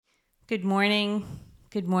Good morning.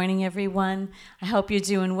 Good morning, everyone. I hope you're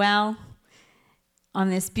doing well on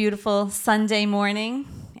this beautiful Sunday morning.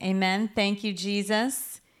 Amen. Thank you,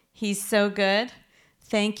 Jesus. He's so good.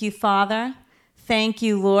 Thank you, Father. Thank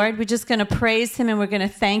you, Lord. We're just going to praise him and we're going to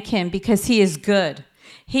thank him because he is good.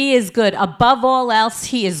 He is good. Above all else,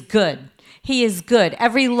 he is good. He is good.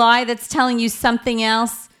 Every lie that's telling you something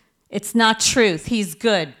else, it's not truth. He's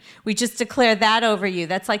good. We just declare that over you.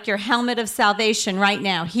 That's like your helmet of salvation right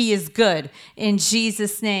now. He is good in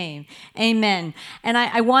Jesus' name. Amen. And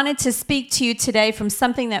I wanted to speak to you today from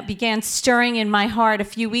something that began stirring in my heart a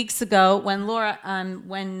few weeks ago when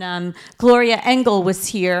Gloria Engel was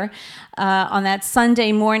here on that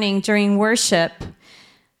Sunday morning during worship.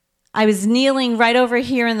 I was kneeling right over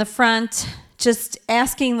here in the front, just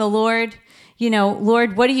asking the Lord,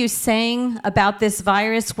 Lord, what are you saying about this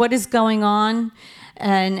virus? What is going on?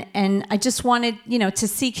 And I just wanted, to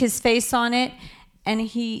seek his face on it. And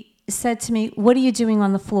he said to me, what are you doing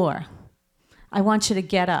on the floor? I want you to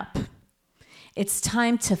get up. It's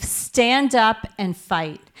time to stand up and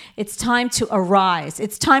fight. It's time to arise.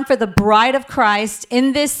 It's time for the bride of Christ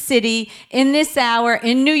in this city, in this hour,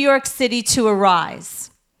 in New York City to arise.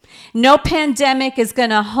 No pandemic is going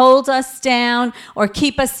to hold us down or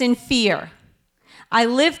keep us in fear. I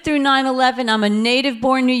lived through 9/11. I'm a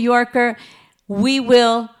native-born New Yorker. We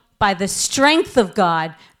will, by the strength of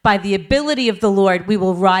God, by the ability of the Lord, we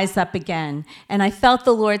will rise up again. And I felt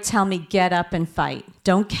the Lord tell me, get up and fight.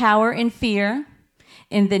 Don't cower in fear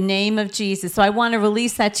in the name of Jesus. So I want to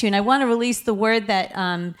release that to you. And I want to release the word that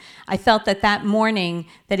I felt that morning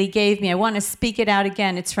that he gave me. I want to speak it out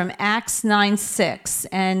again. It's from Acts 9:6.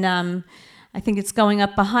 And I think it's going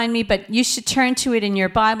up behind me, but you should turn to it in your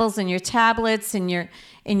Bibles and your tablets and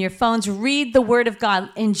in your phones. Read the Word of God.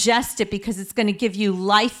 Ingest it because it's going to give you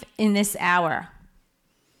life in this hour.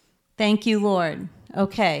 Thank you, Lord.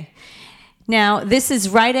 Okay. Now, this is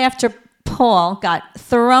right after Paul got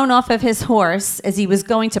thrown off of his horse as he was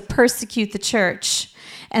going to persecute the church.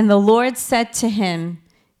 And the Lord said to him,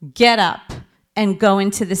 get up and go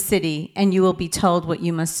into the city, and you will be told what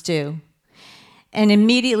you must do. And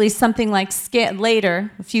immediately, something like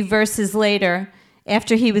later, a few verses later,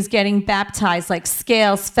 after he was getting baptized, like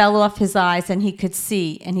scales fell off his eyes and he could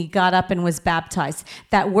see, and he got up and was baptized.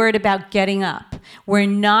 That word about getting up. We're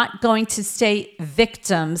not going to stay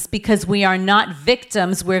victims because we are not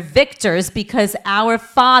victims. We're victors because our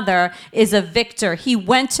Father is a victor. He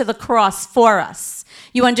went to the cross for us.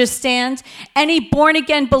 You understand? Any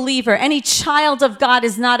born-again believer, any child of God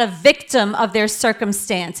is not a victim of their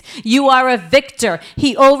circumstance. You are a victor.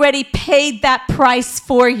 He already paid that price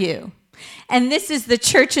for you. And this is the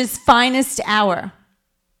church's finest hour.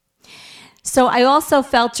 So I also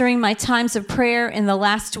felt during my times of prayer in the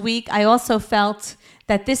last week, I also felt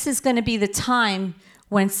that this is going to be the time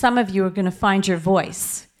when some of you are going to find your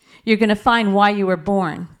voice. You're going to find why you were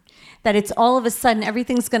born. That it's all of a sudden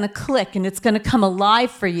everything's going to click and it's going to come alive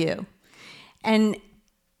for you. And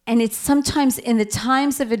it's sometimes in the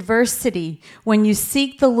times of adversity when you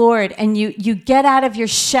seek the Lord and you get out of your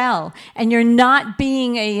shell and you're not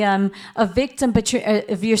being a victim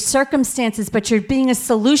of your circumstances, but you're being a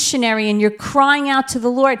solutionary and you're crying out to the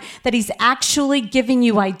Lord that he's actually giving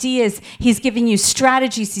you ideas. He's giving you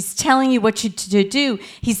strategies. He's telling you what to do.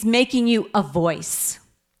 He's making you a voice.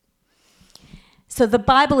 So the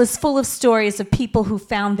Bible is full of stories of people who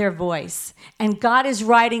found their voice. And God is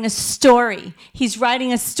writing a story. He's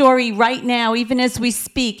writing a story right now, even as we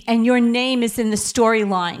speak, and your name is in the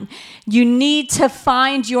storyline. You need to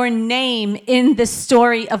find your name in the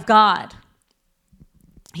story of God.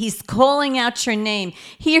 He's calling out your name.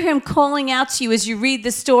 Hear him calling out to you as you read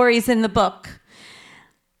the stories in the book.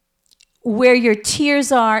 Where your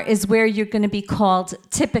tears are is where you're going to be called.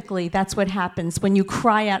 Typically, that's what happens when you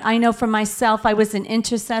cry out. I know for myself, I was an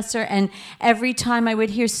intercessor, and every time I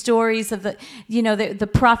would hear stories of the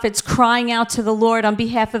prophets crying out to the Lord on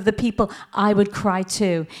behalf of the people, I would cry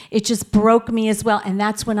too. It just broke me as well, and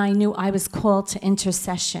that's when I knew I was called to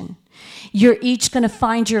intercession. You're each going to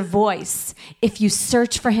find your voice if you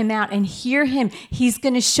search for him out and hear him. He's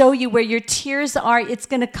going to show you where your tears are. It's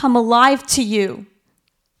going to come alive to you.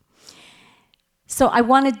 So I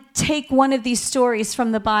want to take one of these stories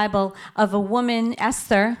from the Bible of a woman,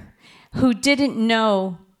 Esther, who didn't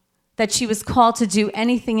know that she was called to do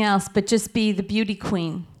anything else but just be the beauty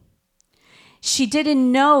queen. She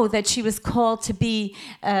didn't know that she was called to be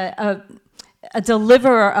a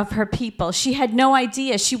deliverer of her people. She had no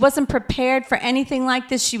idea. She wasn't prepared for anything like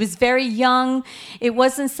this. She was very young. It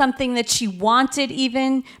wasn't something that she wanted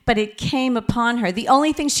even, but it came upon her. The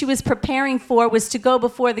only thing she was preparing for was to go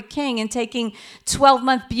before the king and taking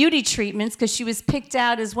 12-month beauty treatments because she was picked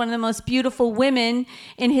out as one of the most beautiful women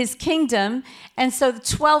in his kingdom. And so the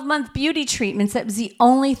 12-month beauty treatments, that was the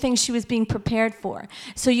only thing she was being prepared for.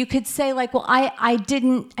 So you could say like, well, I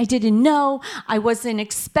didn't know. I wasn't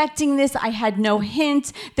expecting this. I had no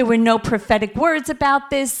hint. There were no prophetic words about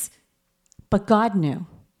this. But God knew.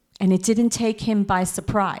 And it didn't take him by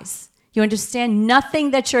surprise. You understand?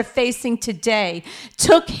 Nothing that you're facing today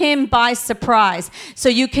took him by surprise. So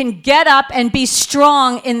you can get up and be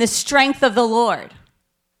strong in the strength of the Lord.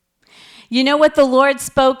 You know what the Lord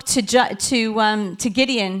spoke to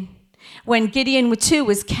Gideon when Gideon too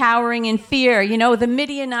was cowering in fear? You know, the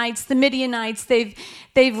Midianites,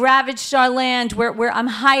 they've ravaged our land where I'm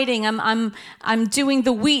hiding. I'm doing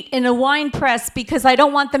the wheat in a wine press because I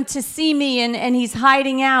don't want them to see me, and he's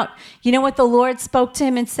hiding out. You know what the Lord spoke to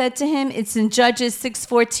him and said to him? It's in Judges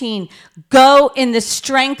 6:14. Go in the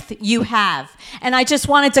strength you have. And I just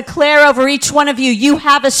want to declare over each one of you, you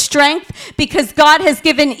have a strength because God has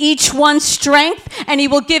given each one strength, and he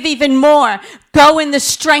will give even more. Go in the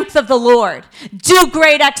strength of the Lord. Do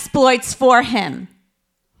great exploits for him.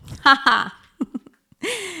 Ha ha.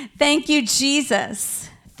 Thank you, Jesus.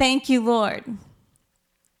 Thank you, Lord.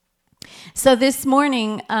 So this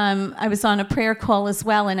morning, I was on a prayer call as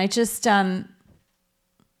well, and I just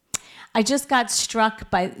got struck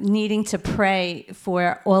by needing to pray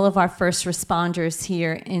for all of our first responders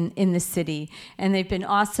here in the city. And they've been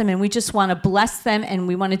awesome, and we just want to bless them, and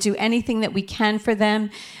we want to do anything that we can for them,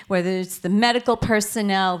 whether it's the medical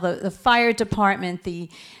personnel, the fire department, the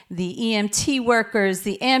EMT workers,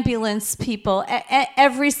 the ambulance people,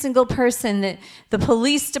 every single person, the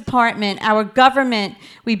police department, our government,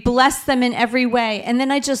 we bless them in every way. And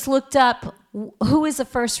then I just looked up, who is a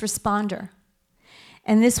first responder?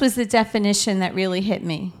 And this was the definition that really hit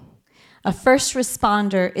me. A first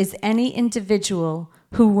responder is any individual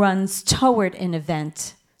who runs toward an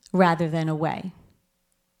event rather than away.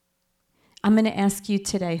 I'm going to ask you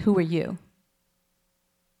today, who are you?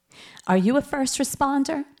 Are you a first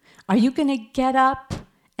responder? Are you going to get up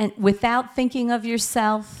and without thinking of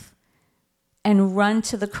yourself and run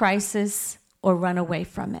to the crisis or run away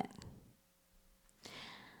from it?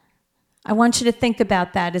 I want you to think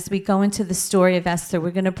about that as we go into the story of Esther.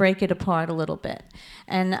 We're going to break it apart a little bit.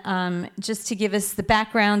 And just to give us the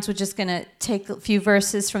background, we're just going to take a few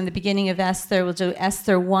verses from the beginning of Esther. We'll do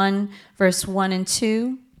Esther 1, verse 1 and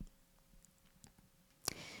 2.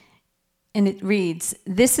 And it reads,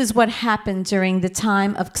 "This is what happened during the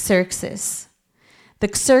time of Xerxes. The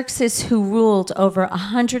Xerxes who ruled over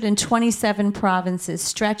 127 provinces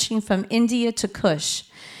stretching from India to Cush.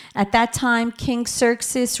 At that time, King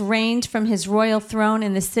Xerxes reigned from his royal throne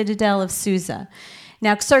in the citadel of Susa."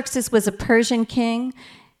 Now, Xerxes was a Persian king.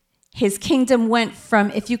 His kingdom went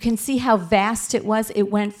from, if you can see how vast it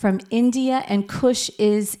went from India, and Cush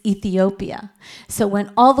is Ethiopia. So it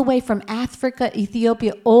went all the way from Africa,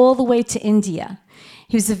 Ethiopia, all the way to India.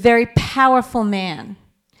 He was a very powerful man.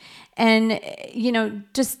 And, you know,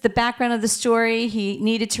 just the background of the story, he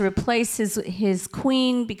needed to replace his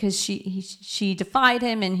queen because she defied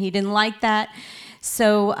him and he didn't like that.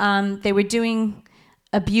 So they were doing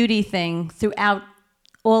a beauty thing throughout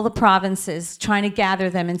all the provinces, trying to gather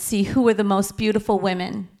them and see who were the most beautiful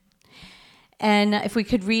women. And if we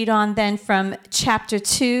could read on then from chapter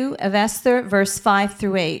 2 of Esther, verse 5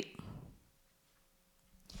 through 8.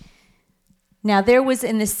 "Now there was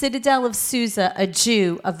in the citadel of Susa a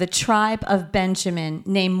Jew of the tribe of Benjamin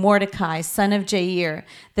named Mordecai, son of Jair,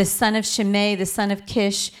 the son of Shimei, the son of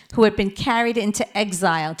Kish, who had been carried into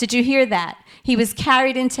exile." Did you hear that? He was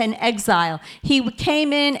carried into an exile. He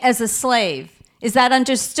came in as a slave. Is that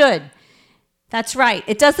understood? That's right.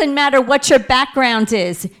 It doesn't matter what your background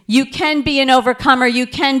is. You can be an overcomer. You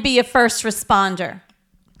can be a first responder.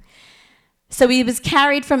 "So he was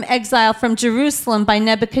carried from exile from Jerusalem by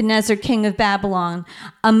Nebuchadnezzar, king of Babylon,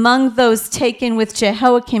 among those taken with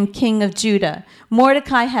Jehoiakim, king of Judah.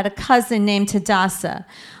 Mordecai had a cousin named Hadassah,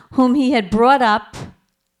 whom he had brought up.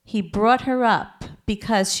 He brought her up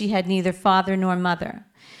because she had neither father nor mother.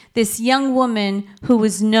 This young woman, who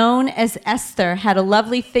was known as Esther, had a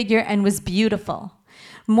lovely figure and was beautiful.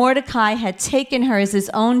 Mordecai had taken her as his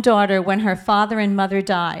own daughter when her father and mother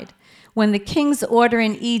died. When the king's order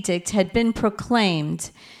and edict had been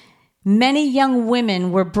proclaimed, many young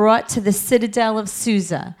women were brought to the citadel of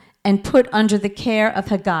Susa and put under the care of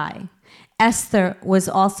Haggai. Esther was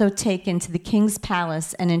also taken to the king's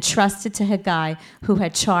palace and entrusted to Haggai, who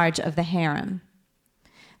had charge of the harem.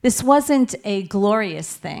 This wasn't a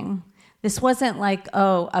glorious thing. This wasn't like,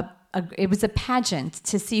 it was a pageant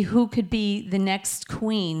to see who could be the next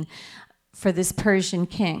queen for this Persian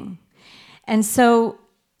king. And so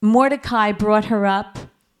Mordecai brought her up.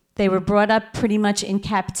 They were brought up pretty much in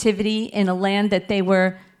captivity in a land that they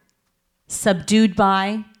were subdued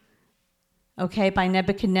by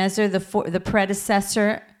Nebuchadnezzar, the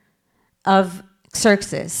predecessor of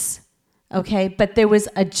Xerxes. But there was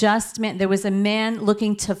a just man. There was a man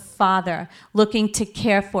looking to father, looking to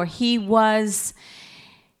care for. He was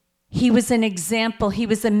an example. He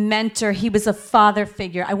was a mentor. He was a father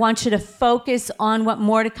figure. I want you to focus on what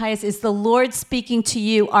Mordecai is. Is the Lord speaking to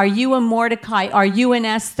you? Are you a Mordecai? Are you an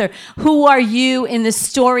Esther? Who are you in the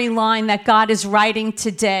storyline that God is writing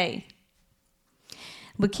today?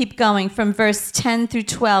 We'll keep going from verse 10 through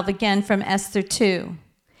 12, again from Esther 2.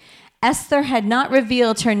 Esther had not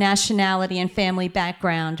revealed her nationality and family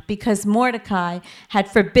background because Mordecai had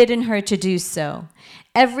forbidden her to do so.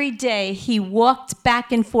 Every day he walked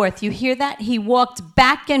back and forth. You hear that? He walked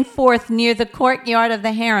back and forth near the courtyard of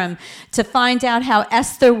the harem to find out how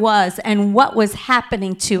Esther was and what was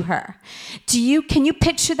happening to her. Can you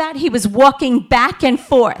picture that? He was walking back and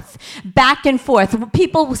forth, back and forth.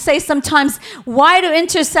 People will say sometimes, why do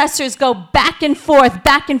intercessors go back and forth,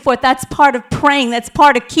 back and forth? That's part of praying. That's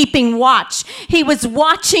part of keeping watch. He was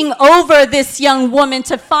watching over this young woman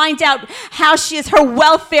to find out how she is, her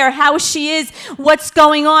welfare, how she is, what's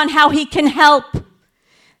going on, how he can help.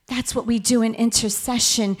 That's what we do in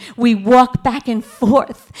intercession. We walk back and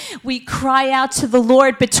forth. We cry out to the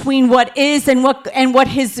Lord between what is and what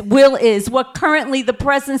his will is, what currently the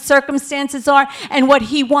present circumstances are and what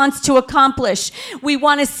he wants to accomplish. We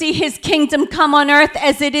want to see his kingdom come on earth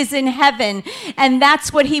as it is in heaven. And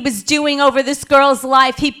that's what he was doing over this girl's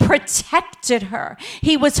life. He protected her.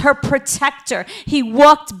 He was her protector. He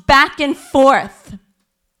walked back and forth.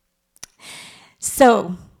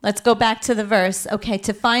 So let's go back to the verse.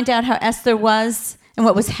 To find out how Esther was and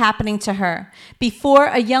what was happening to her. Before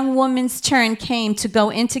a young woman's turn came to go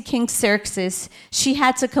into King Xerxes, she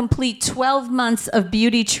had to complete 12 months of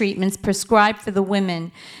beauty treatments prescribed for the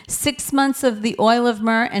women, 6 months of the oil of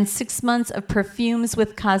myrrh, and 6 months of perfumes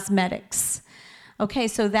with cosmetics.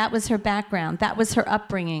 So that was her background. That was her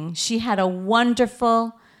upbringing. She had a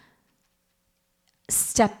wonderful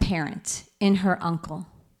step-parent in her uncle.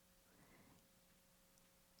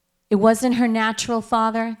 It wasn't her natural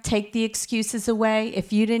father. Take the excuses away.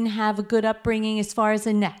 If you didn't have a good upbringing as far as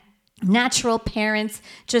a natural parents,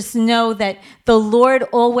 just know that the Lord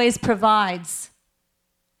always provides.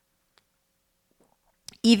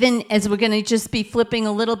 Even as we're going to just be flipping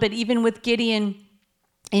a little bit, even with Gideon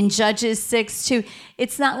in Judges 6:2,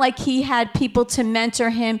 it's not like he had people to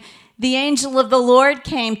mentor him. The angel of the Lord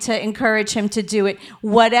came to encourage him to do it.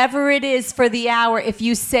 Whatever it is for the hour, if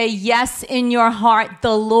you say yes in your heart,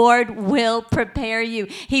 the Lord will prepare you.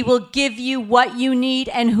 He will give you what you need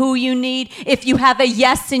and who you need if you have a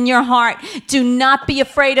yes in your heart. Do not be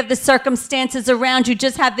afraid of the circumstances around you.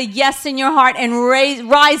 Just have the yes in your heart and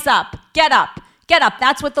rise up. Get up. Get up.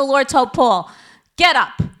 That's what the Lord told Paul. Get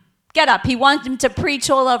up. Get up. He wanted him to preach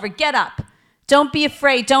all over. Get up. Don't be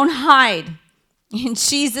afraid. Don't hide. In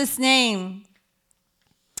Jesus' name.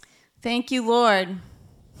 Thank you, Lord.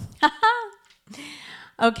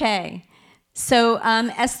 So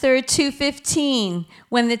Esther 2:15.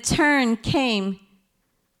 When the turn came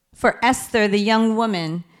for Esther, the young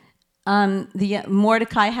woman,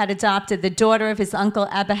 Mordecai had adopted, the daughter of his uncle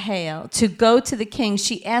Abihail, to go to the king,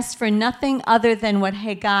 she asked for nothing other than what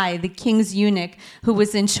Haggai, the king's eunuch, who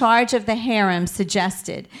was in charge of the harem,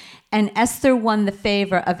 suggested. And Esther won the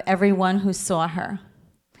favor of everyone who saw her.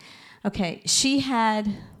 She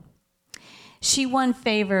won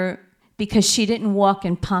favor because she didn't walk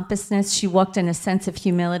in pompousness. She walked in a sense of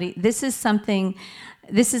humility. This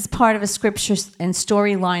is part of a scripture and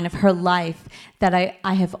storyline of her life that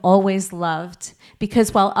I have always loved.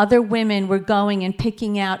 Because while other women were going and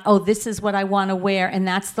picking out, this is what I want to wear, and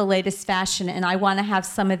that's the latest fashion, and I want to have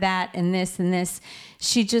some of that and this,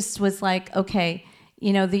 she just was like,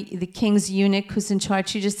 the king's eunuch who's in charge,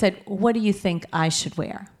 she just said, what do you think I should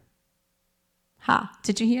wear?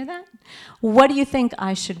 Did you hear that? What do you think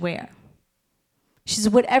I should wear? She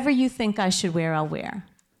said, whatever you think I should wear, I'll wear.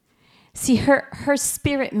 See, her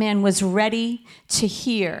spirit man was ready to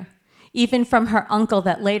hear, even from her uncle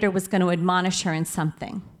that later was going to admonish her in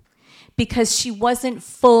something. Because she wasn't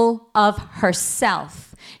full of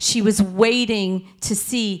herself. She was waiting to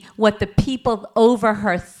see what the people over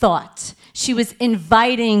her thought. She was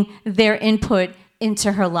inviting their input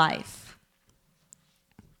into her life.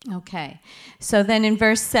 Okay, so then in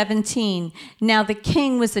verse 17, now the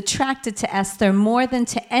king was attracted to Esther more than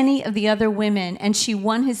to any of the other women, and she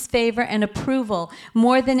won his favor and approval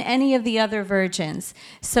more than any of the other virgins.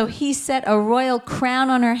 So he set a royal crown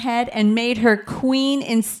on her head and made her queen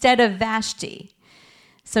instead of Vashti.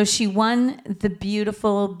 So she won the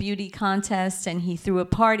beautiful beauty contest, and he threw a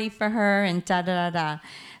party for her, and da-da-da-da.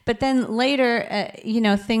 But then later,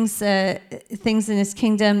 things in his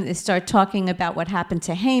kingdom, they start talking about what happened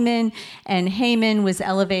to Haman, and Haman was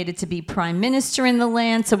elevated to be prime minister in the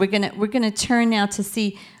land. So we're gonna turn now to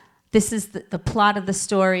see, this is the plot of the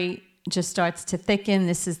story just starts to thicken.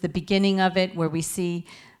 This is the beginning of it, where we see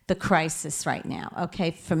the crisis right now. Okay,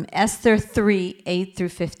 from Esther 3, 8 through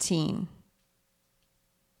 15.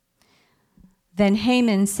 Then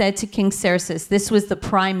Haman said to King Xerxes, this was the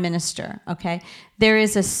prime minister, okay? There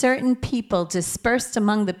is a certain people dispersed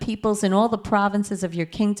among the peoples in all the provinces of your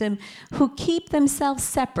kingdom who keep themselves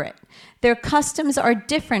separate. Their customs are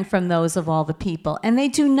different from those of all the people, and they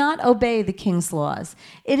do not obey the king's laws.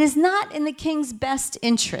 It is not in the king's best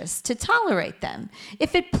interest to tolerate them.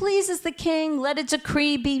 If it pleases the king, let a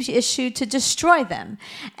decree be issued to destroy them.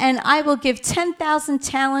 And I will give 10,000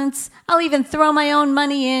 talents. I'll even throw my own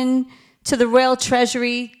money in to the royal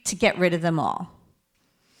treasury to get rid of them all.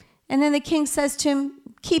 And then the king says to him,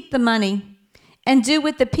 keep the money and do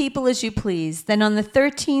with the people as you please. Then on the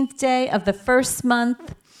 13th day of the first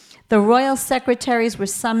month, the royal secretaries were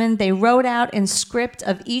summoned. They wrote out in script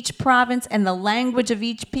of each province and the language of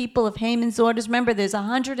each people of Haman's orders. Remember, there's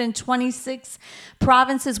 126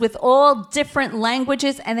 provinces with all different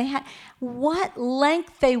languages, and they had what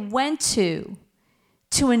length they went to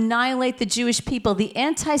annihilate the Jewish people. The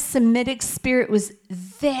anti-Semitic spirit was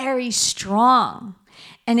very strong,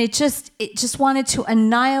 and it just wanted to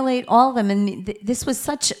annihilate all of them. And this was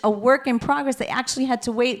such a work in progress. They actually had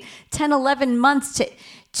to wait 10, 11 months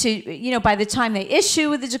to by the time they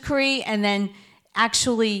issue the decree and then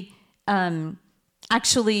actually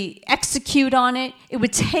execute on it, it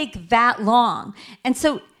would take that long. And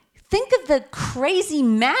so think of the crazy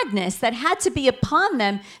madness that had to be upon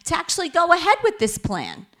them to actually go ahead with this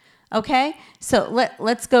plan, okay? So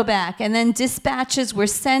let's go back. And then dispatches were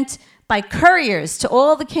sent by couriers to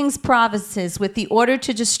all the king's provinces with the order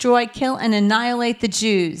to destroy, kill, and annihilate the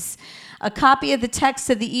Jews. A copy of the text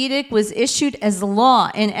of the edict was issued as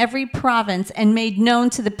law in every province and made known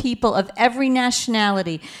to the people of every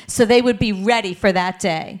nationality, so they would be ready for that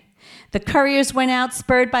day. The couriers went out,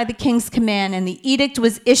 spurred by the king's command, and the edict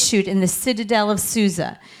was issued in the citadel of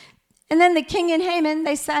Susa. And then the king and Haman,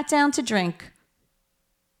 they sat down to drink.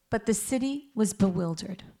 But the city was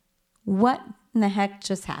bewildered. What in the heck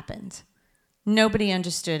just happened? Nobody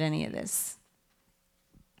understood any of this.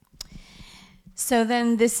 So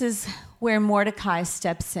then this is where Mordecai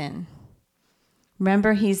steps in.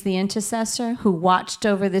 Remember, he's the intercessor who watched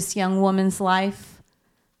over this young woman's life.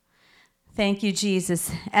 Thank you, Jesus.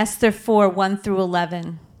 Esther 4, 1 through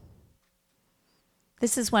 11.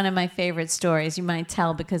 This is one of my favorite stories, you might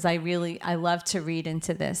tell, because I love to read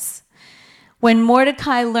into this. When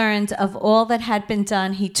Mordecai learned of all that had been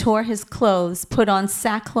done, he tore his clothes, put on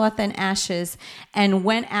sackcloth and ashes, and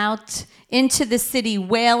went out into the city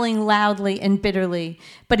wailing loudly and bitterly.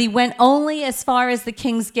 But he went only as far as the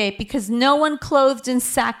king's gate, because no one clothed in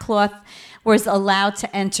sackcloth was allowed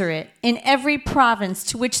to enter it. In every province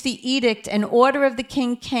to which the edict and order of the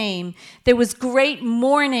king came, there was great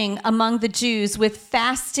mourning among the Jews, with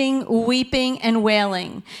fasting, weeping, and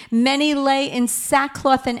wailing. Many lay in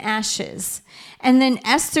sackcloth and ashes. And then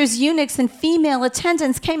Esther's eunuchs and female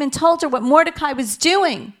attendants came and told her what Mordecai was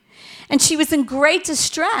doing. And she was in great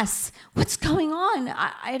distress. What's going on?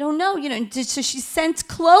 I don't know. So she sent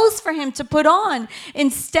clothes for him to put on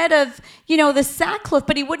instead of, the sackcloth,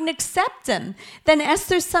 but he wouldn't accept them. Then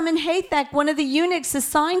Esther summoned Hathach, one of the eunuchs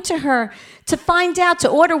assigned to her, to find out, to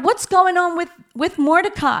order what's going on with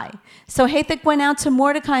Mordecai. So Hathach went out to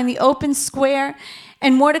Mordecai in the open square,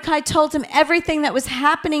 and Mordecai told him everything that was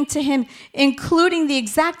happening to him, including the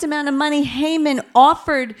exact amount of money Haman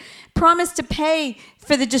promised to pay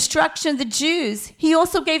for the destruction of the Jews. He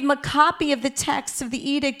also gave him a copy of the text of the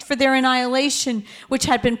edict for their annihilation, which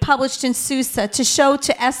had been published in Susa, to show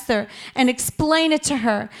to Esther and explain it to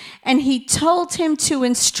her. And he told him to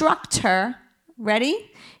instruct her. Ready?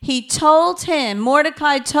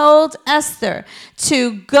 Mordecai told Esther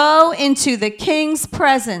to go into the king's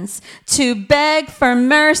presence, to beg for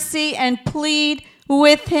mercy and plead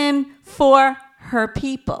with him for her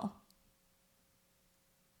people.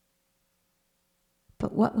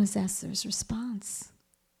 But what was Esther's response?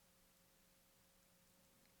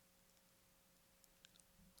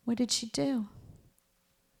 What did she do?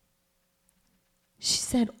 She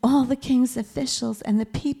said, all the king's officials and the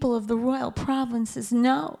people of the royal provinces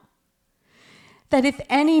know that if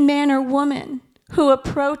any man or woman who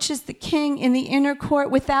approaches the king in the inner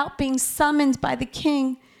court without being summoned by the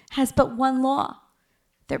king has but one law.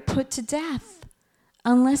 They're put to death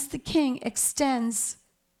unless the king extends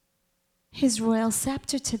his royal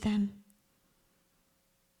scepter to them.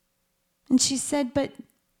 And she said, but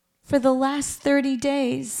for the last 30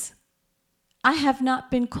 days, I have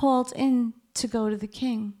not been called in to go to the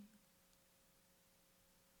king.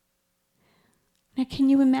 Now, can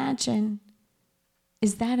you imagine?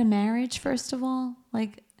 Is that a marriage, first of all?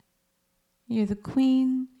 Like, you're the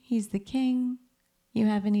queen, he's the king. You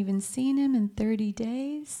haven't even seen him in 30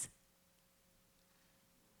 days?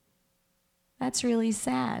 That's really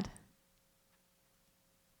sad.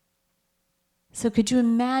 So could you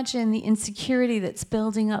imagine the insecurity that's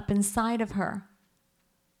building up inside of her?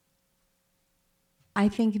 I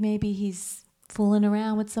think maybe he's fooling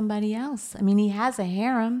around with somebody else. I mean, he has a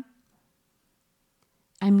harem.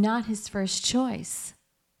 I'm not his first choice.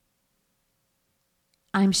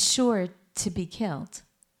 I'm sure to be killed.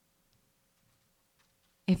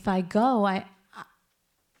 If I go,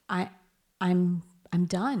 I'm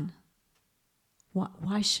done.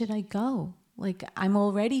 Why should I go? Like, I'm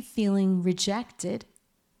already feeling rejected.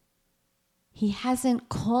 He hasn't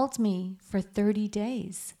called me for 30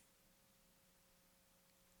 days.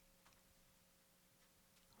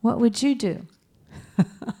 What would you do?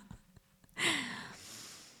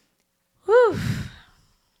 Whew.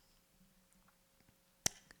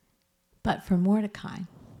 But for Mordecai,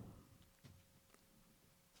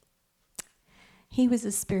 he was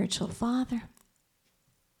a spiritual father.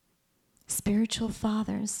 Spiritual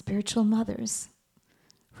fathers, spiritual mothers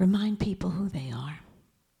remind people who they are,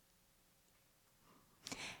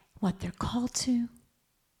 what they're called to,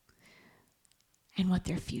 and what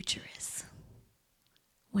their future is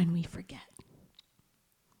when we forget.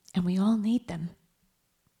 And we all need them.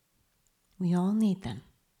 We all need them.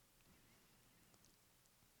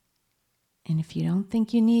 And if you don't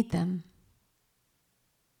think you need them,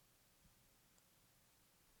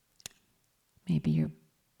 maybe you're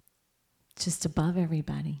just above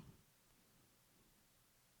everybody.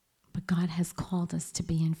 But God has called us to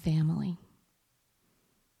be in family.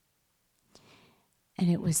 And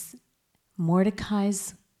it was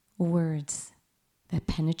Mordecai's words that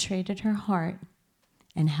penetrated her heart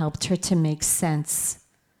and helped her to make sense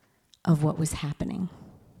of what was happening.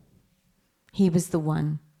 He was the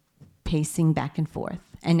one pacing back and forth.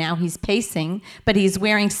 And now he's pacing, but he's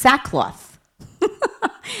wearing sackcloth.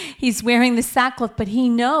 He's wearing the sackcloth, but he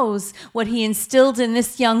knows what he instilled in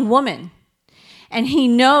this young woman. And he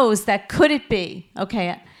knows that could it be?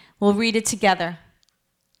 Okay, we'll read it together.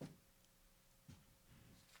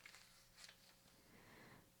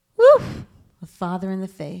 Woo! A father in the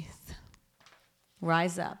faith.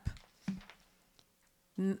 Rise up.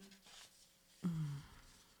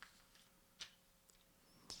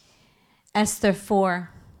 Esther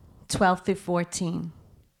 4:12-14.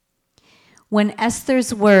 When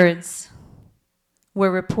Esther's words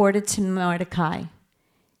were reported to Mordecai,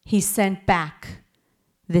 he sent back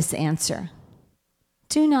this answer.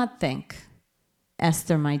 Do not think,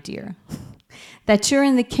 Esther, my dear, that you're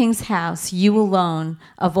in the king's house, you alone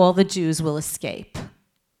of all the Jews will escape.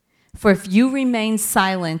 For if you remain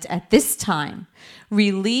silent at this time,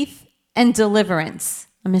 relief and deliverance,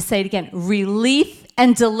 I'm going to say it again, relief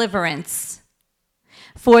and deliverance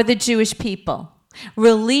for the Jewish people,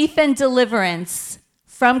 relief and deliverance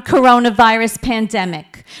from coronavirus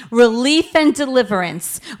pandemic, relief and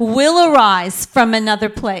deliverance will arise from another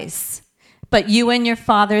place, but you and your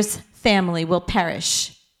father's family will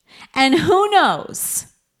perish. And who knows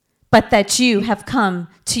but that you have come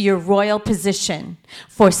to your royal position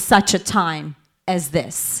for such a time as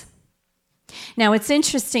this. Now, it's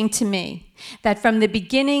interesting to me that from the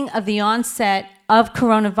beginning of the onset of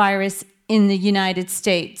coronavirus in the United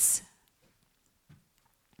States,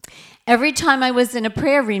 every time I was in a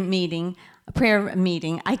prayer meeting,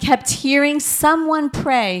 I kept hearing someone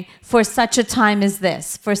pray for such a time as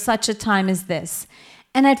this, for such a time as this.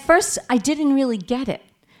 And at first, I didn't really get it.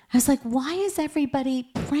 I was like, why is everybody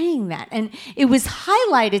praying that? And it was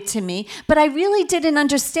highlighted to me, but I really didn't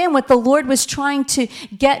understand what the Lord was trying to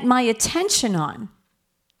get my attention on.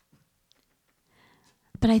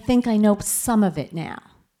 But I think I know some of it now.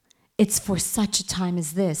 It's for such a time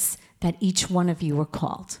as this that each one of you were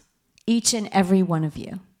called. Each and every one of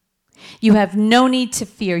you. You have no need to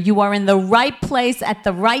fear. You are in the right place at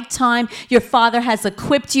the right time. Your Father has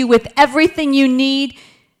equipped you with everything you need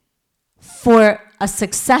for a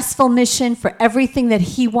successful mission, for everything that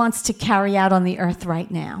He wants to carry out on the earth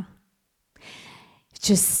right now.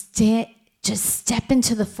 Just step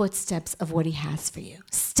into the footsteps of what he has for you.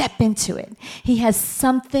 Step into it. He has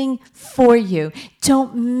something for you.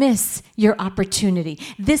 Don't miss your opportunity.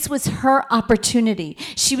 This was her opportunity.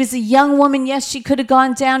 She was a young woman. Yes, she could have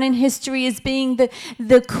gone down in history as being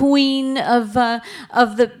the queen of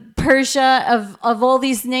the Persia, of all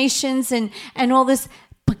these nations and all this.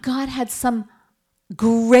 But God had some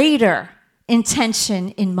greater intention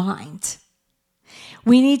in mind.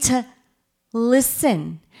 We need to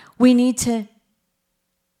listen. We need to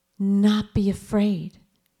not be afraid.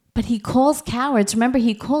 But he calls cowards. Remember,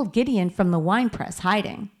 he called Gideon from the winepress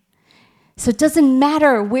hiding. So it doesn't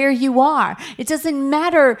matter where you are. It doesn't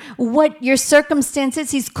matter what your circumstance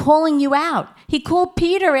is. He's calling you out. He called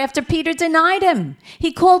Peter after Peter denied him.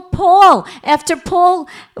 He called Paul after Paul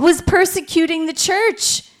was persecuting the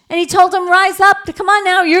church. And he told him, rise up. Come on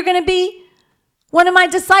now, you're going to be one of my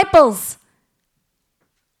disciples.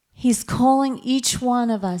 He's calling each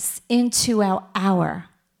one of us into our hour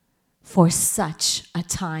for such a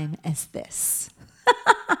time as this.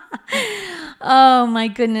 Oh, my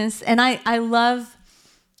goodness. And I love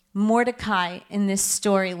Mordecai in this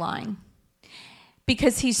storyline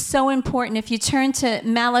because he's so important. If you turn to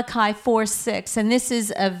Malachi 4:6, and this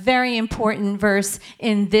is a very important verse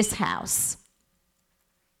in this house.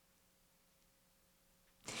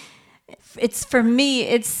 It's for me,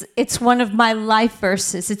 it's one of my life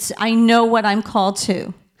verses. I know what I'm called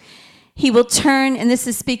to. He will turn, and this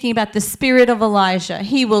is speaking about the spirit of Elijah.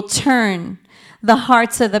 He will turn the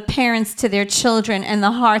hearts of the parents to their children and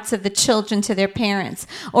the hearts of the children to their parents,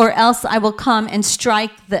 or else I will come and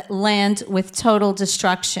strike the land with total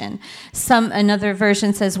destruction. Another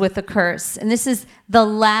version says with a curse. And this is the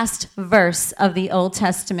last verse of the Old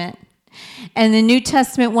Testament. And the New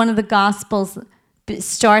Testament, one of the Gospels,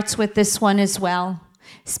 starts with this one as well,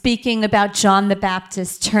 speaking about John the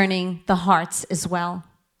Baptist turning the hearts as well.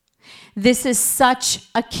 This is such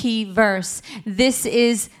a key verse. This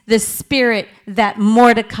is the spirit that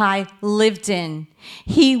Mordecai lived in.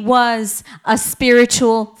 He was a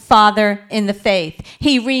spiritual father in the faith.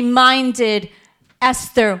 He reminded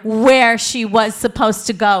Esther where she was supposed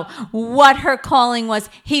to go, what her calling was.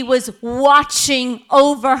 He was watching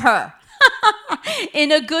over her.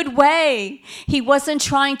 In a good way. He wasn't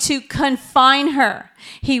trying to confine her.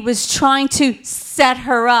 He was trying to set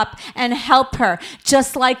her up and help her,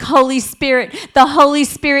 just like Holy Spirit. The Holy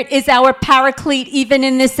Spirit is our paraclete even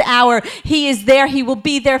in this hour. He is there. He will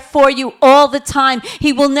be there for you all the time.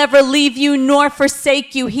 He will never leave you nor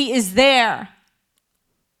forsake you. He is there.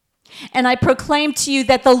 And I proclaim to you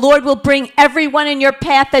that the Lord will bring everyone in your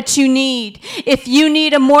path that you need. If you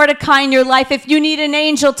need a Mordecai in your life, if you need an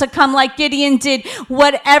angel to come like Gideon did,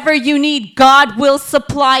 whatever you need, God will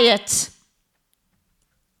supply it.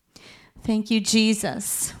 Thank you,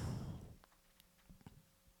 Jesus.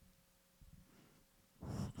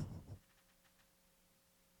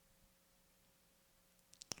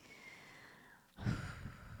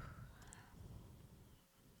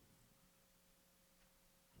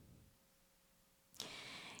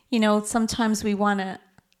 You know, sometimes we want to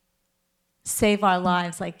save our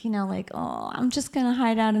lives, oh, I'm just going to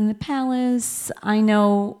hide out in the palace. I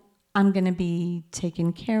know I'm going to be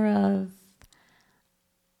taken care of.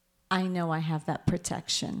 I know I have that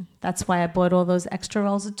protection. That's why I bought all those extra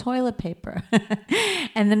rolls of toilet paper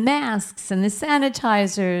and the masks and the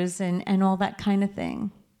sanitizers and all that kind of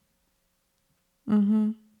thing.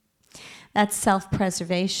 That's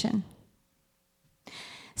self-preservation.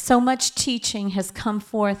 So much teaching has come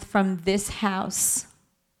forth from this house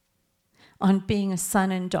on being a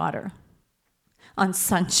son and daughter, on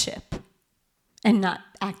sonship, and not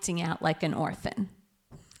acting out like an orphan.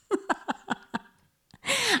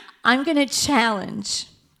 I'm going to challenge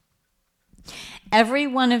every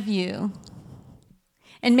one of you,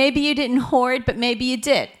 and maybe you didn't hoard, but maybe you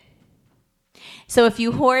did. So if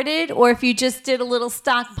you hoarded or if you just did a little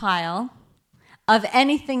stockpile of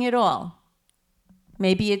anything at all,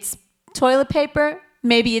 maybe it's toilet paper,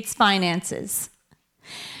 maybe it's finances.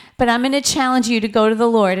 But I'm going to challenge you to go to the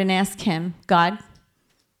Lord and ask him, God,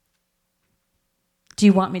 do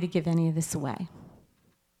you want me to give any of this away?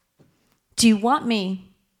 Do you want me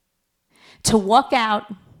to walk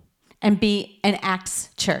out and be an Acts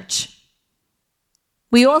church?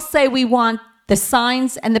 We all say we want the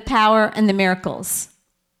signs and the power and the miracles.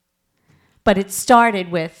 But it started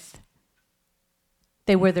with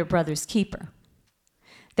they were their brother's keeper.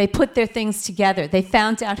 They put their things together. They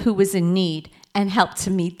found out who was in need and helped to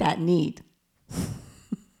meet that need.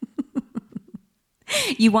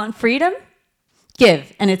 You want freedom?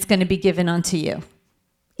 Give, and it's going to be given unto you.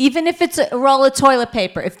 Even if it's a roll of toilet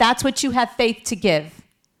paper, if that's what you have faith to give.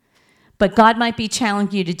 But God might be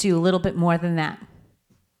challenging you to do a little bit more than that.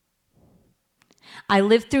 I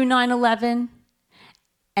lived through 9/11,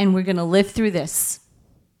 and we're going to live through this.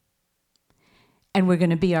 And we're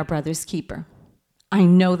going to be our brother's keeper. I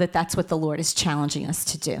know that that's what the Lord is challenging us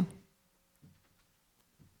to do.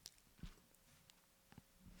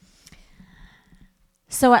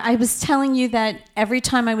 So I was telling you that every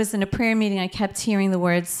time I was in a prayer meeting, I kept hearing the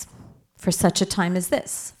words, for such a time as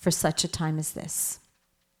this, for such a time as this.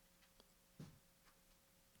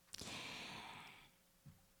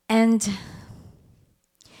 And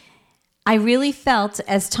I really felt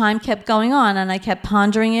as time kept going on, and I kept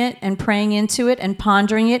pondering it and praying into it and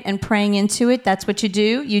pondering it and praying into it. That's what you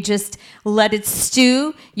do. You just let it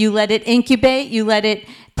stew. You let it incubate. You let it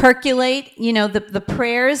percolate. You know, the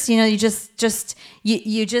prayers, you know, you just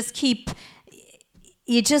keep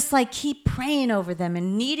praying over them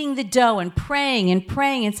and kneading the dough and praying and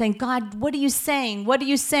saying, God, what are you saying? What are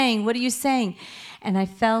you saying? What are you saying? And I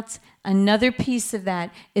felt another piece of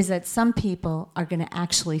that is that some people are going to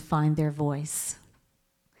actually find their voice.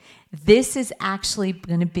 This is actually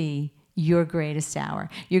going to be your greatest hour.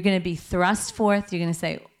 You're going to be thrust forth. You're going to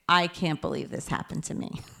say, I can't believe this happened to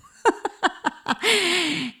me.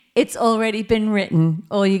 It's already been written.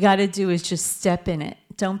 All you got to do is just step in it.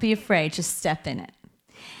 Don't be afraid. Just step in it.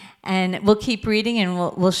 And we'll keep reading, and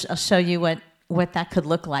I'll show you what that could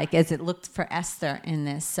look like as it looked for Esther in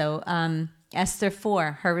this. So Esther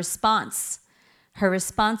 4, her response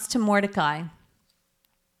to Mordecai.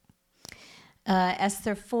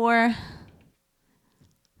 Esther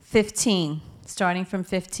 4:15, starting from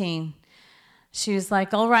 15. She was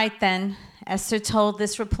like, all right then. Esther told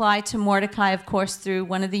this reply to Mordecai, of course, through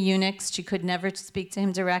one of the eunuchs. She could never speak to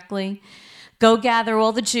him directly. Go gather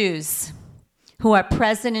all the Jews who are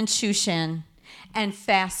present in Shushan and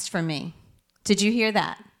fast for me. Did you hear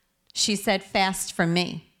that? She said, fast for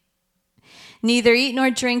me. Neither eat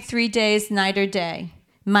nor drink 3 days, night or day.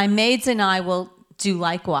 My maids and I will do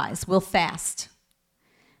likewise. We'll fast.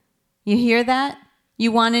 You hear that?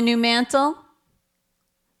 You want a new mantle?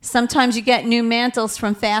 Sometimes you get new mantles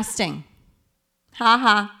from fasting. Ha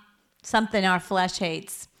ha. Something our flesh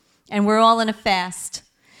hates. And we're all in a fast.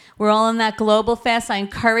 We're all in that global fast. I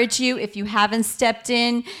encourage you, if you haven't stepped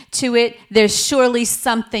in to it, there's surely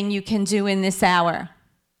something you can do in this hour.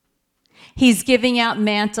 He's giving out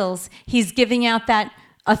mantles. He's giving out that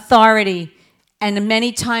authority. And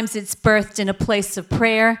many times it's birthed in a place of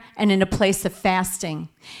prayer and in a place of fasting.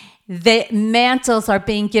 The mantles are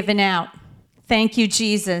being given out. Thank you,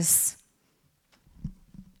 Jesus.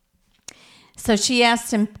 So she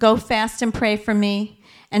asked him, go fast and pray for me.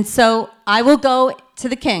 And so I will go to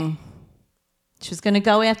the king. She was going to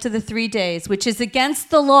go after the 3 days, which is against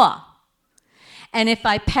the law. And if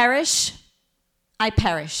I perish, I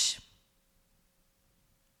perish.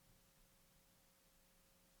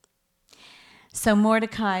 So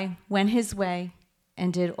Mordecai went his way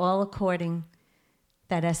and did all according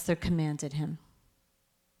that Esther commanded him.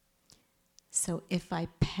 So if I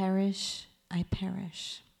perish, I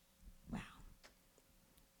perish. Wow.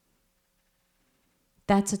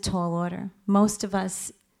 That's a tall order. Most of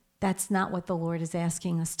us, that's not what the Lord is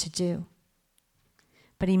asking us to do.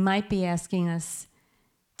 But he might be asking us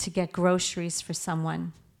to get groceries for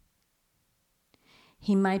someone.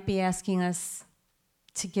 He might be asking us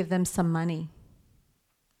to give them some money,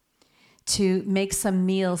 to make some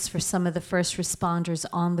meals for some of the first responders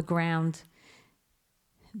on the ground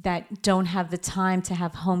that don't have the time to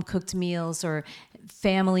have home-cooked meals or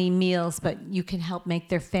family meals, but you can help make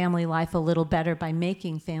their family life a little better by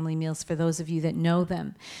making family meals for those of you that know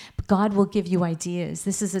them. But God will give you ideas.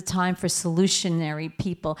 This is a time for solutionary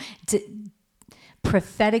people,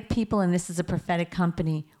 prophetic people, and this is a prophetic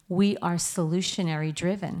company. We are solutionary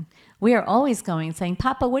driven. We are always going and saying,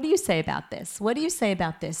 Papa, what do you say about this? What do you say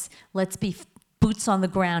about this? Let's be boots on the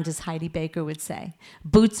ground, as Heidi Baker would say.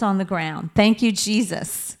 Boots on the ground. Thank you,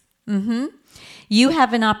 Jesus. You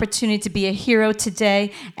have an opportunity to be a hero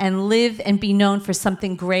today and live and be known for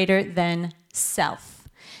something greater than self.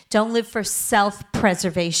 Don't live for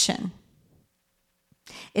self-preservation.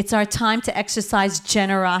 It's our time to exercise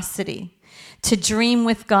generosity, to dream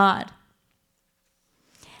with God.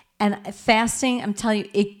 And fasting, I'm telling you,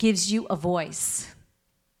 it gives you a voice.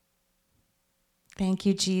 Thank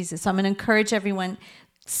you, Jesus. I'm going to encourage everyone,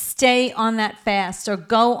 stay on that fast or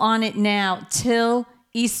go on it now till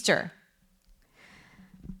Easter.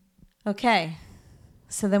 Okay,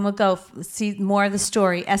 so then we'll go see more of the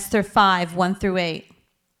story. Esther 5, 1-8.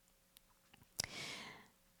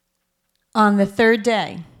 On the third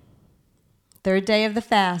day of the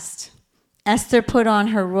fast, Esther put on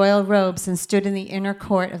her royal robes and stood in the inner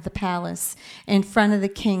court of the palace in front of the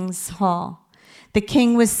king's hall. The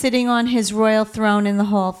king was sitting on his royal throne in the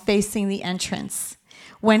hall facing the entrance.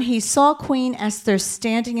 When he saw Queen Esther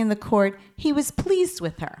standing in the court, he was pleased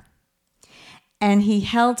with her. And he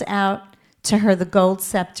held out to her the gold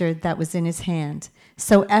scepter that was in his hand.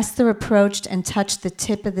 So Esther approached and touched the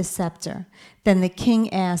tip of the scepter. Then the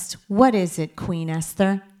king asked, "What is it, Queen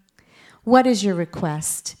Esther? What is your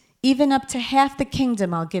request? Even up to half the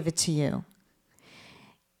kingdom, I'll give it to you."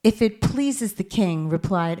 "If it pleases the king,"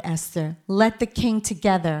 replied Esther, "let the king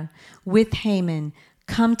together with Haman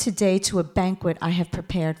come today to a banquet I have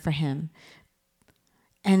prepared for him."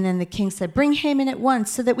 And then the king said, "Bring Haman at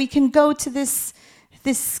once so that we can go to this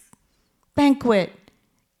banquet."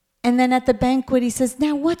 And then at the banquet, he says,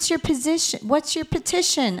 "Now what's your position? What's your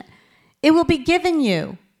petition? It will be given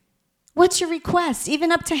you. What's your request?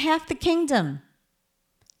 Even up to half the kingdom.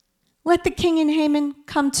 Let the king and Haman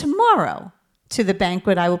come tomorrow to the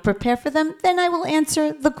banquet I will prepare for them. Then I will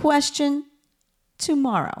answer the question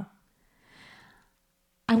tomorrow."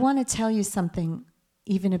 I want to tell you something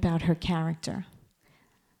even about her character.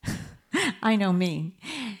 I know me.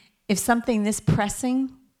 If something this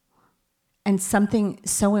pressing and something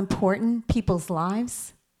so important, people's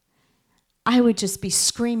lives, I would just be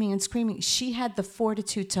screaming and screaming. She had the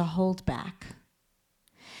fortitude to hold back.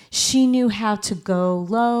 She knew how to go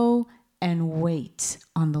low and wait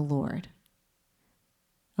on the Lord.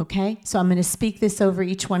 Okay? So I'm going to speak this over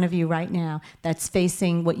each one of you right now that's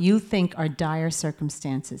facing what you think are dire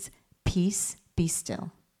circumstances. Peace, be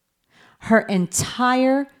still. Her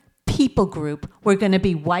entire people group were going to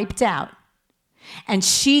be wiped out. And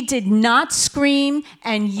she did not scream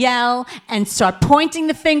and yell and start pointing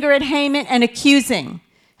the finger at Haman and accusing.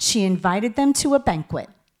 She invited them to a banquet.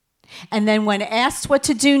 And then when asked what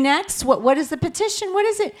to do next, what is the petition? What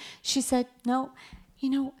is it? She said, "No,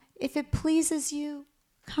 if it pleases you,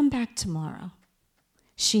 come back tomorrow."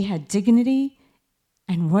 She had dignity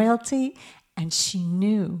and royalty, and she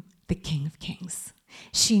knew the King of Kings.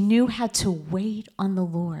 She knew how to wait on the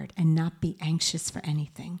Lord and not be anxious for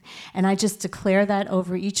anything. And I just declare that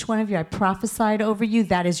over each one of you. I prophesied over you.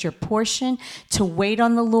 That is your portion, to wait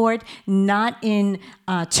on the Lord, not in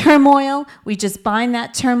turmoil. We just bind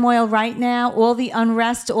that turmoil right now. All the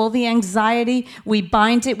unrest, all the anxiety, we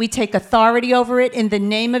bind it. We take authority over it in the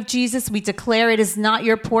name of Jesus. We declare it is not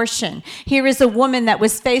your portion. Here is a woman that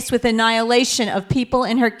was faced with annihilation of people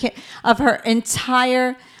in of her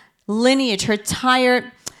entire lineage, her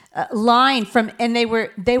entire line and they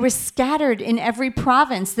were scattered in every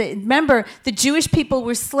province. Remember, the Jewish people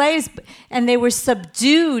were slaves and they were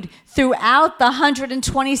subdued throughout the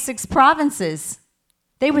 126 provinces.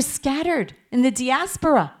 They were scattered in the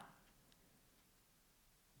diaspora.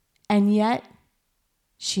 And yet,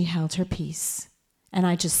 she held her peace. And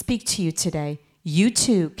I just speak to you today. You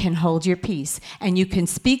too can hold your peace, and you can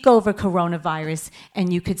speak over coronavirus,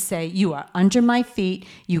 and you could say, "You are under my feet.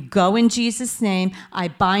 You go in Jesus' name. I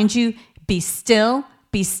bind you. Be still,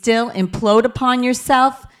 implode upon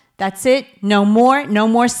yourself. That's it. No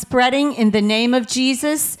more spreading in the name of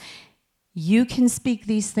Jesus." You can speak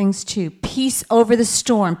these things too. Peace over the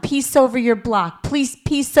storm, peace over your block,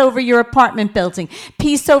 peace over your apartment building,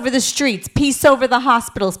 peace over the streets, peace over the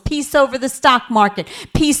hospitals, peace over the stock market,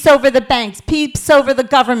 peace over the banks, peace over the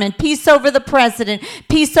government, peace over the president,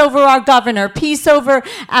 peace over our governor, peace over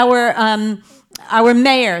our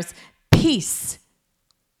mayors. Peace.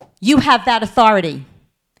 You have that authority.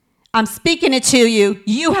 I'm speaking it to you.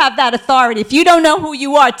 You have that authority. If you don't know who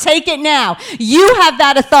you are, take it now. You have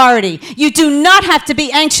that authority. You do not have to be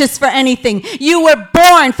anxious for anything. You were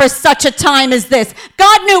born for such a time as this.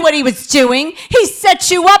 God knew what he was doing. He set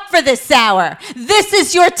you up for this hour. This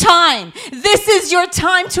is your time. This is your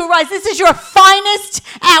time to rise. This is your finest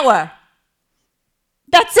hour.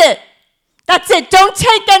 That's it. That's it. Don't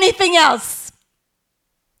take anything else.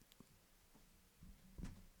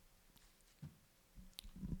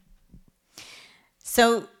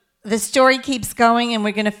 So the story keeps going, and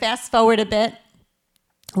we're going to fast forward a bit.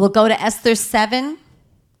 We'll go to Esther 7.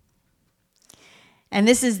 And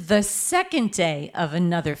this is the second day of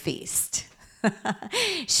another feast.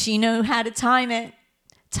 She knew how to time it.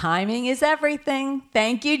 Timing is everything.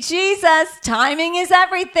 Thank you, Jesus. Timing is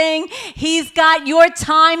everything. He's got your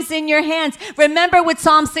times in your hands. Remember what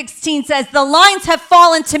Psalm 16 says, "The lines have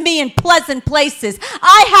fallen to me in pleasant places.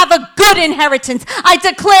 I have a good inheritance." I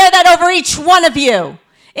declare that over each one of you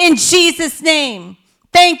in Jesus' name.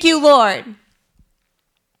 Thank you, Lord.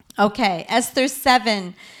 Okay, Esther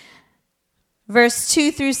 7, verse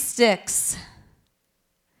 2 through 6.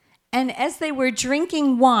 "And as they were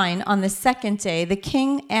drinking wine on the second day, the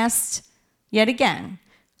king asked Yet again,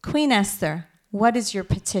 Queen Esther, what is your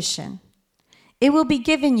petition? It will be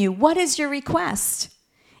given you. What is your request?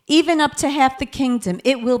 Even up to half the kingdom,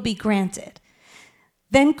 it will be granted.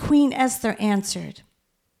 Then Queen Esther answered,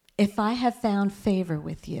 if I have found favor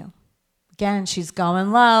with you. Again, she's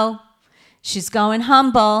going low. She's going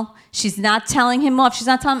humble. She's not telling him off. She's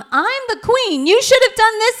not telling him, I'm the queen. You should have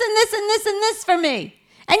done this and this and this and this for me.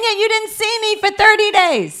 And yet you didn't see me for 30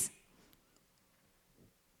 days.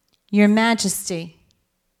 Your Majesty,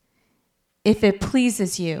 if it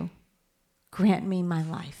pleases you, grant me my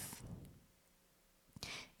life.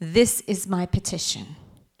 This is my petition,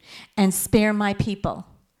 and spare my people.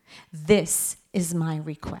 This is my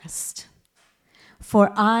request.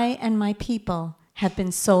 For I and my people have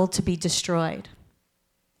been sold to be destroyed,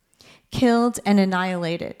 killed and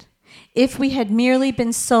annihilated. If we had merely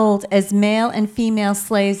been sold as male and female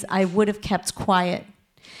slaves, I would have kept quiet,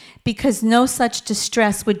 because no such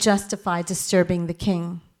distress would justify disturbing the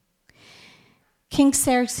king. King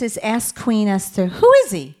Xerxes asked Queen Esther, who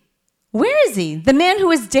is he? Where is he, the man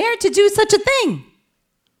who has dared to do such a thing?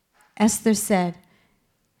 Esther said,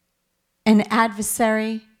 an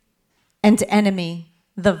adversary and enemy,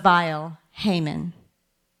 the vile Haman.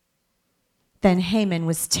 Then Haman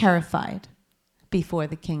was terrified before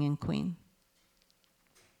the king and queen.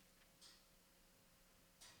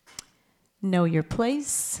 Know your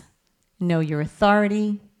place, know your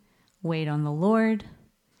authority, wait on the Lord,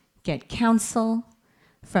 get counsel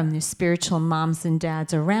from the spiritual moms and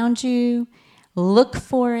dads around you, look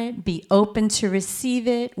for it, be open to receive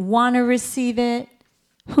it, want to receive it.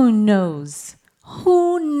 Who knows?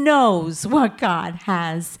 Who knows what God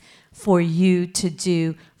has for you to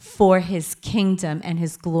do for his kingdom and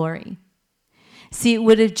his glory? See, it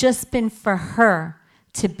would have just been for her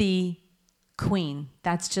to be queen.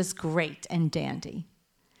 That's just great and dandy.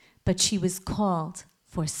 But she was called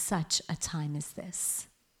for such a time as this.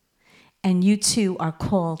 And you too are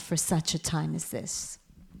called for such a time as this.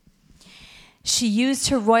 She used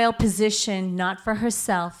her royal position not for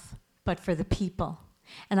herself, but for the people.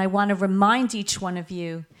 And I want to remind each one of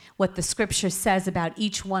you what the scripture says about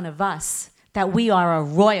each one of us, that we are a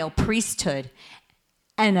royal priesthood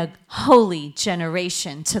and a holy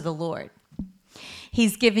generation to the Lord.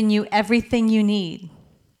 He's given you everything you need.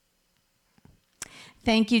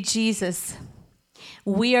 Thank you, Jesus.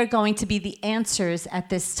 We are going to be the answers at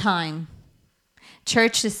this time.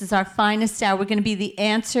 Church, this is our finest hour. We're going to be the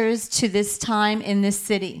answers to this time in this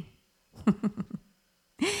city.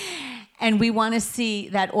 And we want to see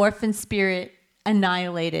that orphan spirit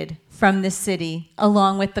annihilated from the city,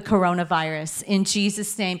 along with the coronavirus. In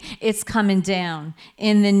Jesus' name, it's coming down.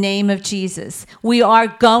 In the name of Jesus, we are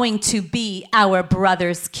going to be our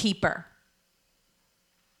brother's keeper.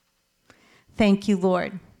 Thank you,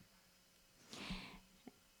 Lord.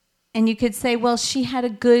 And you could say, well, she had a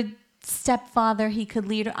good stepfather, he could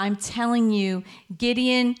lead her. I'm telling you,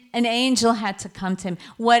 Gideon, an angel had to come to him.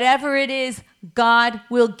 Whatever it is, God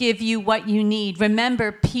will give you what you need.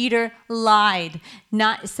 Remember, Peter lied,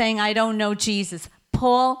 not saying, I don't know Jesus.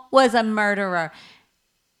 Paul was a murderer.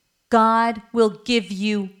 God will give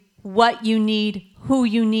you what you need, who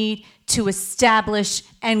you need to establish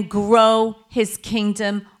and grow his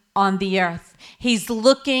kingdom on the earth. He's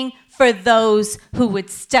looking for those who would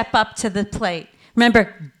step up to the plate.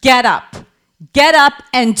 Remember, get up. Get up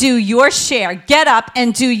and do your share. Get up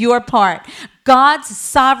and do your part. God's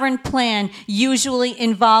sovereign plan usually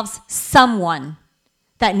involves someone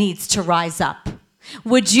that needs to rise up.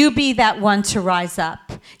 Would you be that one to rise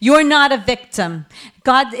up? You're not a victim.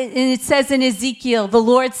 God, and it says in Ezekiel, the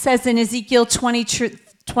Lord says in Ezekiel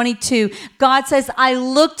 22, God says, I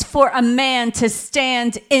looked for a man to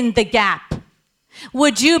stand in the gap.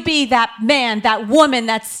 Would you be that man, that woman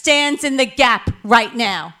that stands in the gap right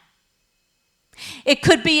now? It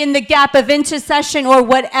could be in the gap of intercession or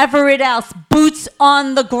whatever it else, boots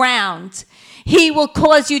on the ground. He will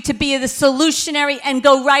cause you to be the solutionary and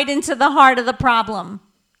go right into the heart of the problem.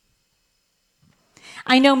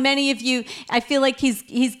 I know many of you, I feel like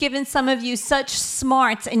he's given some of you such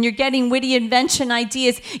smarts and you're getting witty invention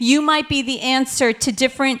ideas. You might be the answer to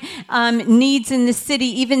different needs in the city,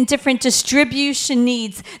 even different distribution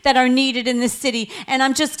needs that are needed in the city. And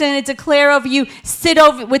I'm just going to declare over you, sit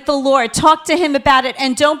over with the Lord, talk to him about it,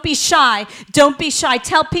 and don't be shy. Don't be shy.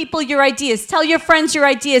 Tell people your ideas. Tell your friends your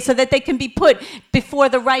ideas so that they can be put before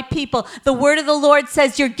the right people. The word of the Lord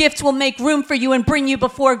says your gift will make room for you and bring you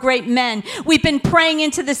before great men. We've been praying praying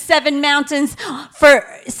into the 7 mountains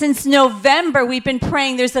since November. We've been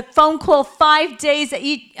praying. There's a phone call 5 days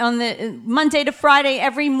on the Monday to Friday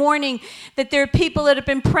every morning that there are people that have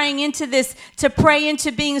been praying into this, to pray into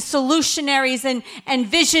being solutionaries and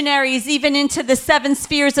visionaries, even into the 7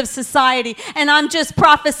 spheres of society. And I'm just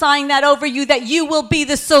prophesying that over you, that you will be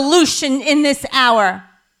the solution in this hour.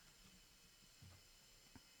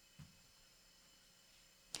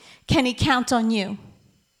 Can he count on you?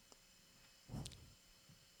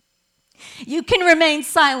 You can remain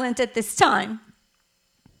silent at this time.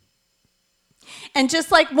 And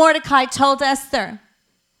just like Mordecai told Esther,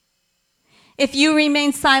 if you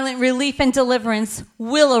remain silent, relief and deliverance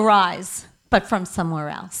will arise, but from somewhere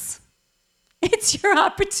else. It's your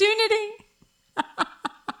opportunity.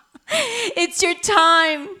 It's your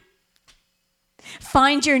time.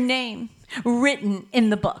 Find your name written in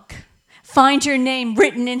the book. Find your name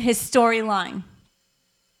written in his storyline.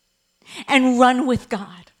 And run with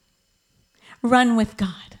God. Run with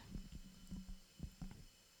God.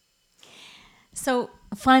 So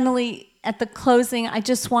finally, at the closing, I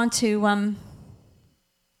just want to,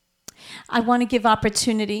 I want to give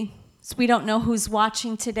opportunity. So we don't know who's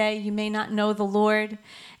watching today. You may not know the Lord.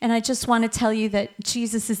 And I just want to tell you that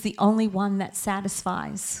Jesus is the only one that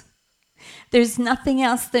satisfies. There's nothing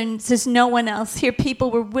else. There's no one else. Here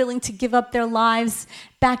people were willing to give up their lives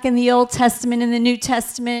back in the Old Testament, in the New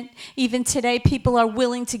Testament. Even today, people are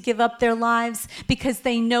willing to give up their lives because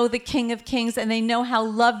they know the King of Kings and they know how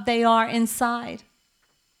loved they are inside.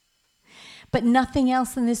 But nothing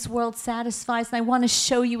else in this world satisfies. And I want to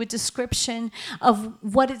show you a description of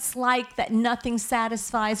what it's like that nothing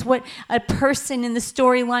satisfies. What a person in the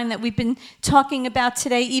storyline that we've been talking about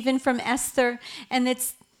today, even from Esther, and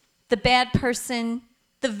it's the bad person,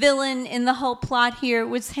 the villain in the whole plot here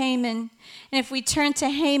was Haman. And if we turn to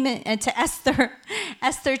Haman and to Esther,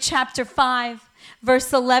 Esther chapter 5,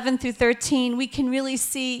 verse 11 through 13, we can really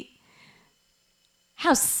see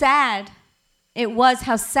how sad it was,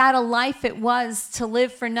 how sad a life it was to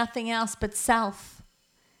live for nothing else but self,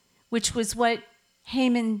 which was what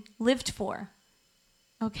Haman lived for.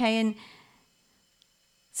 Okay, and it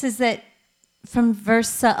says that from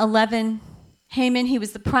verse 11, Haman, he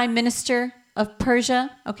was the prime minister of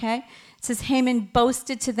Persia, okay? It says Haman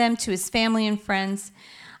boasted to them, to his family and friends,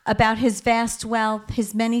 about his vast wealth,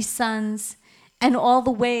 his many sons, and all the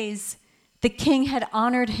ways the king had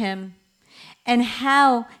honored him, and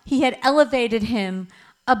how he had elevated him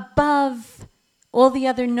above all the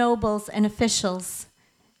other nobles and officials.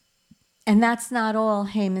 And that's not all,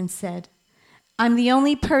 Haman said. I'm the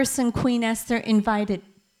only person Queen Esther invited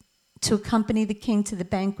to accompany the king to the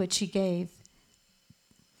banquet she gave.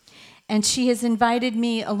 And she has invited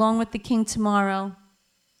me along with the king tomorrow.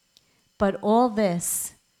 But all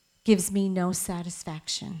this gives me no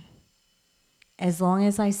satisfaction as long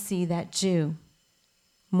as I see that Jew,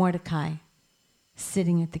 Mordecai,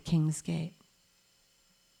 sitting at the king's gate.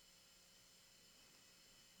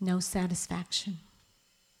 No satisfaction.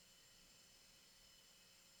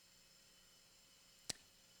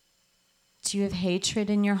 Do you have hatred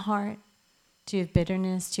in your heart? Do you have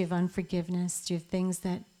bitterness? Do you have unforgiveness? Do you have things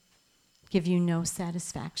that give you no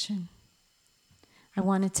satisfaction? I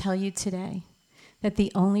want to tell you today that the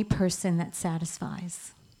only person that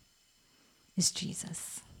satisfies is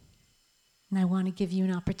Jesus. And I want to give you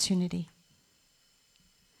an opportunity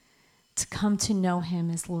to come to know him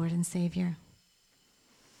as Lord and Savior.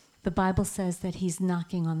 The Bible says that he's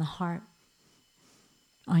knocking on the heart,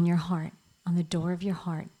 on your heart, on the door of your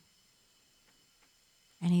heart.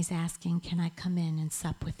 And he's asking, can I come in and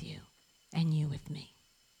sup with you and you with me?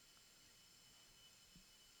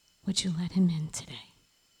 Would you let him in today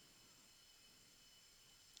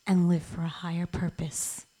and live for a higher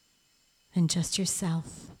purpose than just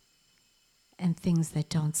yourself and things that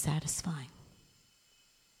don't satisfy?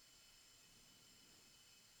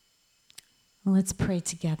 Let's pray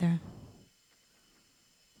together.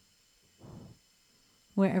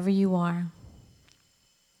 Wherever you are,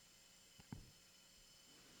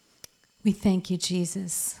 we thank you,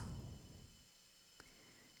 Jesus,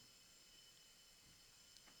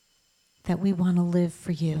 that we want to live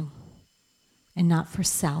for you and not for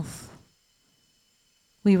self.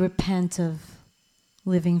 We repent of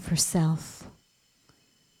living for self.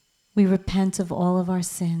 We repent of all of our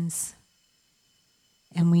sins,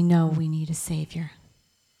 and we know we need a Savior.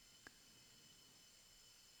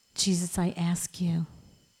 Jesus, I ask you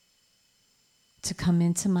to come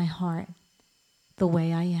into my heart the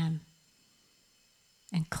way I am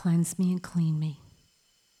and cleanse me and clean me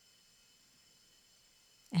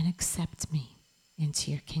and accept me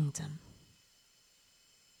into your kingdom.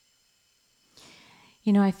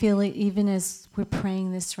 I feel like even as we're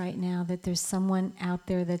praying this right now, that there's someone out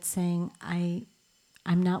there that's saying,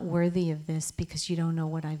 I'm not worthy of this because you don't know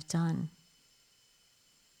what I've done.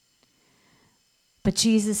 But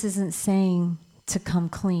Jesus isn't saying to come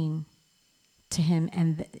clean to him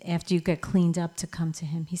and after you get cleaned up to come to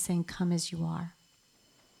him. He's saying, come as you are.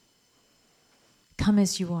 Come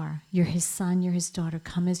as you are. You're his son, you're his daughter.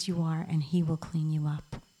 Come as you are and he will clean you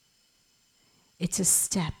up. It's a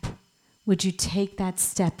step. Would you take that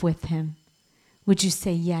step with him? Would you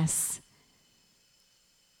say yes?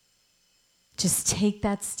 Just take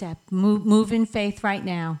that step. Move in faith right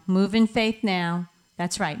now. Move in faith now.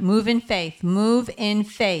 That's right. Move in faith. Move in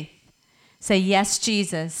faith. Say, yes,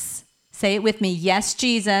 Jesus. Say it with me. Yes,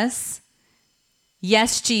 Jesus.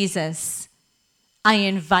 Yes, Jesus. I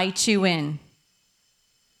invite you in.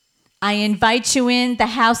 I invite you in. The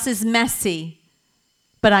house is messy,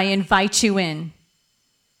 but I invite you in.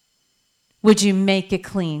 Would you make it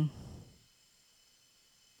clean?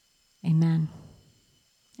 Amen.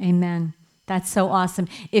 Amen. That's so awesome.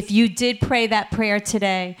 If you did pray that prayer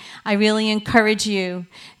today, I really encourage you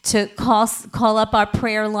to call up our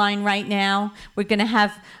prayer line right now. We're going to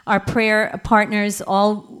have our prayer partners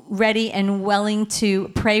all ready and willing to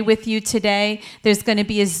pray with you today. There's going to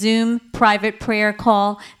be a Zoom private prayer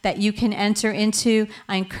call that you can enter into.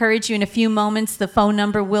 I encourage you in a few moments, the phone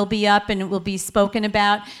number will be up and it will be spoken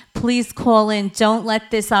about. Please call in. Don't let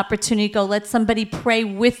this opportunity go. Let somebody pray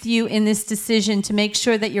with you in this decision to make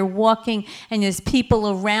sure that you're walking and there's people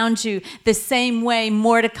around you the same way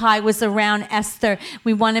Mordecai was around Esther.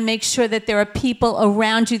 We want to make sure that there are people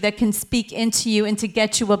around you that can speak into you and to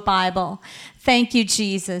get you a Bible. Thank you,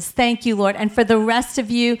 Jesus. Thank you, Lord. And for the rest of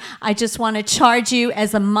you, I just want to charge you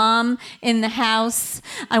as a mom in the house.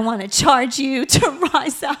 I want to charge you to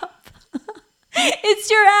rise up. It's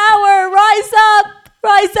your hour. Rise up.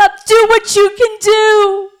 Rise up. Do what you can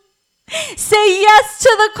do. Say yes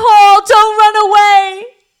to the call. Don't run away.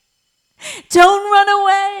 Don't run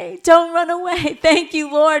away. Don't run away. Thank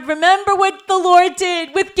you, Lord. Remember what the Lord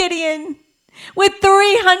did with Gideon, with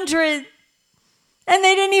 300. And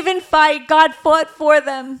they didn't even fight. God fought for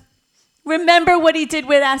them. Remember what he did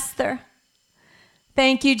with Esther.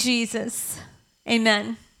 Thank you, Jesus.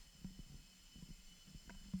 Amen.